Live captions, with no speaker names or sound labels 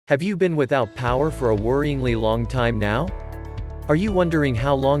Have you been without power for a worryingly long time now? Are you wondering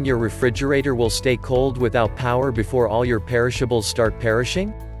how long your refrigerator will stay cold without power before all your perishables start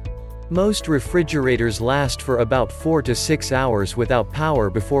perishing? Most refrigerators last for about 4 to 6 hours without power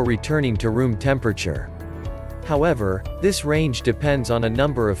before returning to room temperature. However, this range depends on a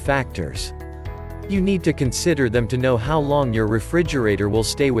number of factors. You need to consider them to know how long your refrigerator will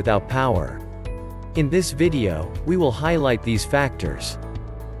stay without power. In this video, we will highlight these factors.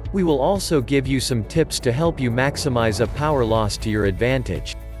 We will also give you some tips to help you maximize a power loss to your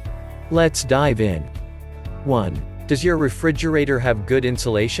advantage. Let's dive in. 1. Does your refrigerator have good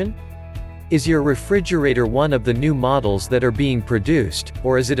insulation? Is your refrigerator one of the new models that are being produced,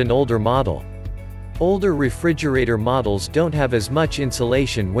 or is it an older model? Older refrigerator models don't have as much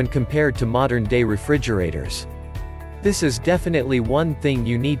insulation when compared to modern-day refrigerators. This is definitely one thing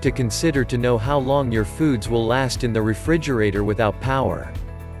you need to consider to know how long your foods will last in the refrigerator without power.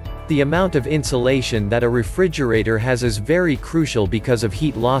 The amount of insulation that a refrigerator has is very crucial because of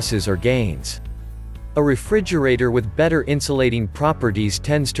heat losses or gains. A refrigerator with better insulating properties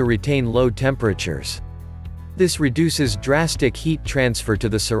tends to retain low temperatures. This reduces drastic heat transfer to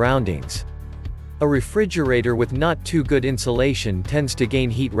the surroundings. A refrigerator with not too good insulation tends to gain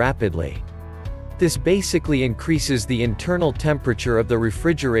heat rapidly. This basically increases the internal temperature of the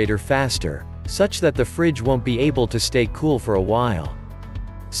refrigerator faster, such that the fridge won't be able to stay cool for a while.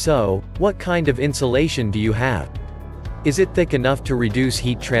 So, what kind of insulation do you have? Is it thick enough to reduce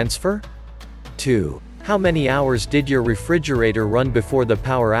heat transfer? 2. How many hours did your refrigerator run before the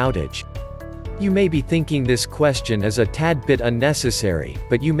power outage? You may be thinking this question is a tad bit unnecessary,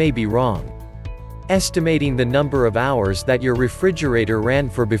 but you may be wrong. Estimating the number of hours that your refrigerator ran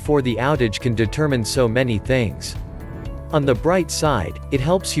for before the outage can determine so many things. On the bright side, it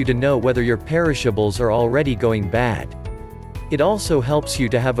helps you to know whether your perishables are already going bad. It also helps you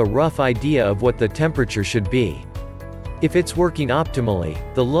to have a rough idea of what the temperature should be. If it's working optimally,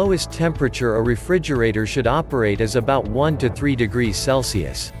 the lowest temperature a refrigerator should operate is about 1 to 3 degrees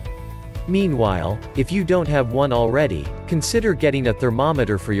Celsius. Meanwhile, if you don't have one already, consider getting a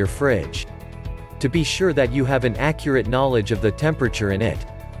thermometer for your fridge, to be sure that you have an accurate knowledge of the temperature in it.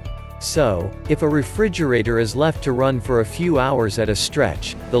 So, if a refrigerator is left to run for a few hours at a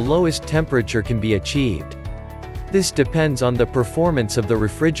stretch, the lowest temperature can be achieved. This depends on the performance of the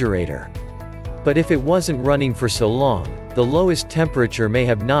refrigerator. But if it wasn't running for so long, the lowest temperature may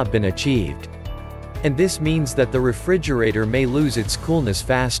have not been achieved. And this means that the refrigerator may lose its coolness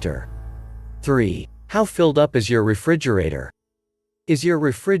faster. 3. How filled up is your refrigerator? Is your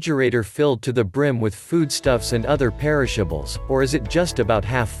refrigerator filled to the brim with foodstuffs and other perishables, or is it just about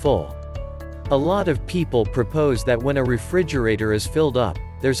half full? A lot of people propose that when a refrigerator is filled up,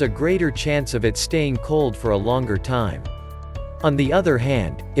 there's a greater chance of it staying cold for a longer time. On the other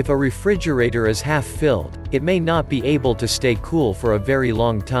hand, if a refrigerator is half filled, it may not be able to stay cool for a very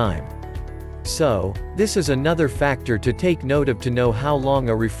long time. So, this is another factor to take note of to know how long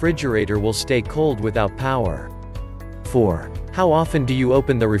a refrigerator will stay cold without power. 4. How often do you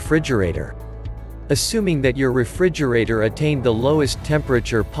open the refrigerator? Assuming that your refrigerator attained the lowest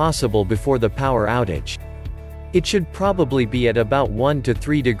temperature possible before the power outage, it should probably be at about 1 to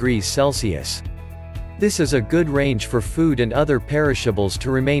 3 degrees Celsius. This is a good range for food and other perishables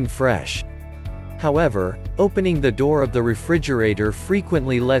to remain fresh. However, opening the door of the refrigerator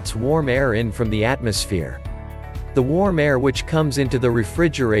frequently lets warm air in from the atmosphere. The warm air which comes into the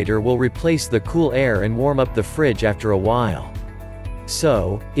refrigerator will replace the cool air and warm up the fridge after a while.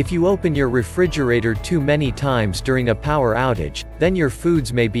 So, if you open your refrigerator too many times during a power outage, then your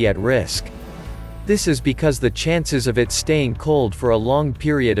foods may be at risk. This is because the chances of it staying cold for a long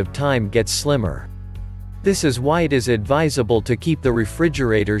period of time gets slimmer. This is why it is advisable to keep the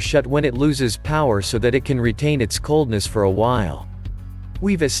refrigerator shut when it loses power so that it can retain its coldness for a while.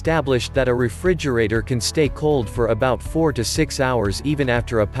 We've established that a refrigerator can stay cold for about 4 to 6 hours even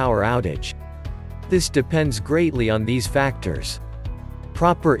after a power outage. This depends greatly on these factors.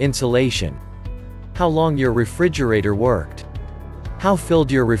 Proper insulation. How long your refrigerator worked. How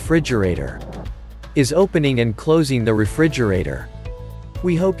filled your refrigerator is opening and closing the refrigerator.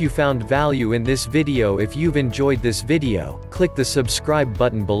 We hope you found value in this video. If you've enjoyed this video, click the subscribe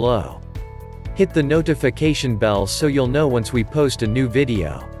button below. Hit the notification bell so you'll know once we post a new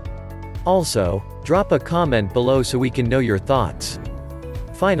video. Also, drop a comment below so we can know your thoughts.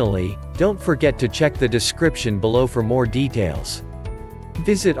 Finally, don't forget to check the description below for more details.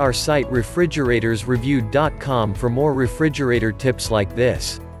 Visit our site refrigeratorsreviewed.com for more refrigerator tips like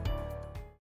this.